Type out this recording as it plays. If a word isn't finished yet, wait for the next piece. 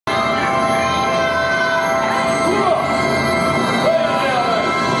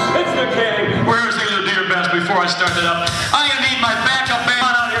start it up. I'm going to need my backup band. Come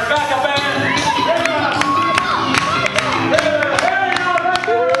on out here, backup band.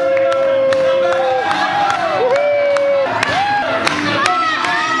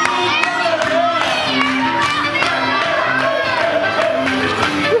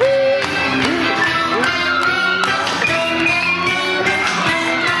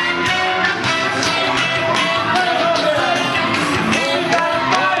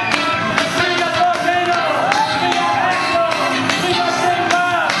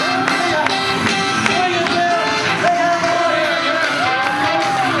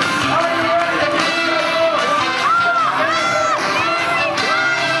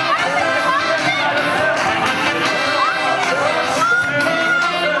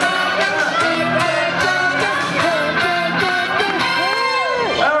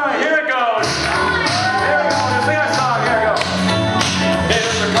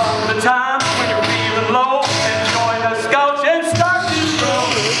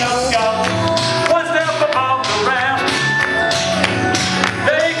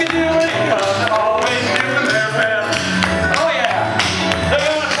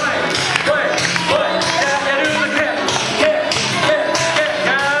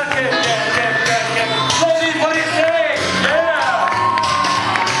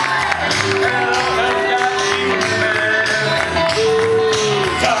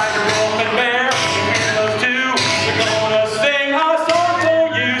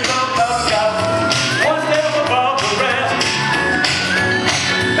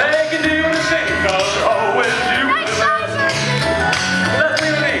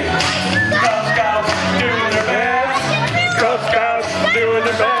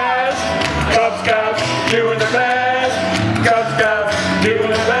 Doing the best, Cub Scouts doing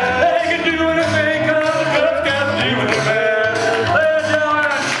the best. They can do anything 'cause the Cub Scouts doing the best. Ladies and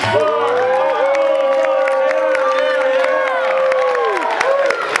gentlemen,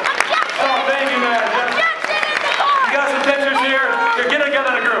 oh, thank you, man. You got some pictures here.